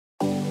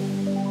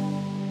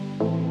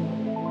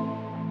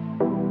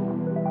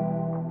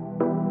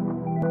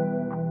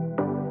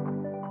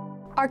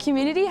Our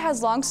community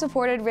has long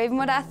supported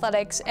Ravenwood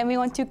athletics, and we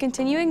want to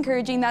continue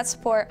encouraging that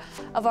support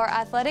of our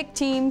athletic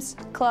teams,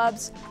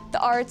 clubs, the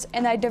arts,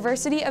 and the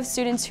diversity of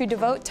students who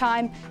devote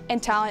time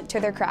and talent to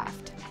their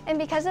craft. And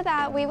because of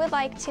that, we would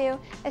like to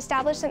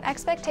establish some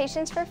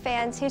expectations for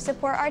fans who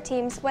support our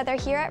teams, whether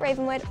here at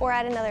Ravenwood or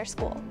at another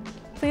school.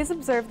 Please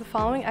observe the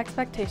following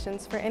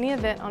expectations for any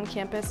event on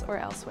campus or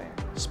elsewhere.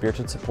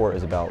 Spirited support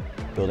is about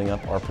building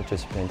up our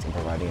participants and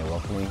providing a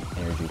welcoming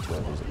energy to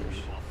our visitors.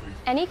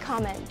 Any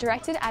comment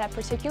directed at a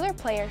particular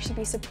player should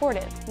be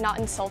supportive, not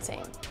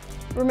insulting.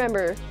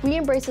 Remember, we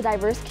embrace a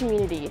diverse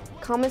community.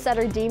 Comments that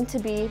are deemed to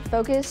be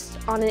focused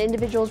on an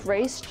individual's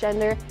race,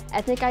 gender,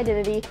 ethnic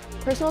identity,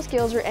 personal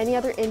skills, or any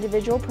other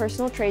individual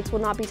personal traits will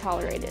not be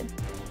tolerated.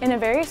 In a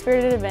very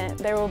spirited event,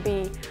 there will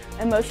be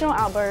emotional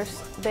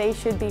outbursts. They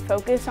should be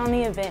focused on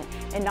the event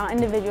and not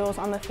individuals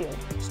on the field.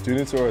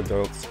 Students or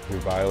adults who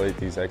violate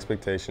these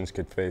expectations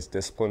could face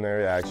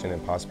disciplinary action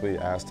and possibly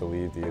asked to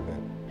leave the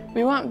event.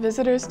 We want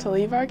visitors to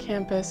leave our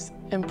campus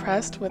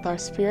impressed with our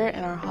spirit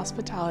and our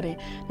hospitality,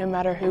 no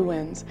matter who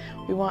wins.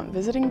 We want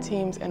visiting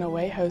teams and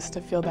away hosts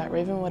to feel that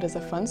Ravenwood is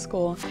a fun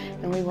school,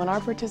 and we want our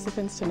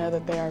participants to know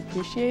that they are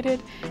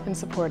appreciated and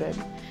supported.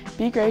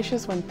 Be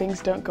gracious when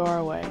things don't go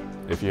our way.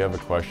 If you have a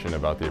question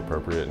about the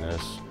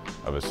appropriateness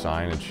of a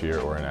sign, a cheer,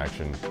 or an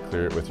action,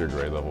 clear it with your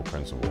grade level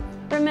principal.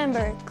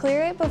 Remember,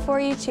 clear it before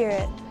you cheer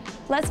it.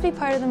 Let's be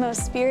part of the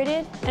most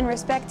spirited and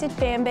respected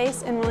fan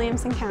base in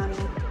Williamson County.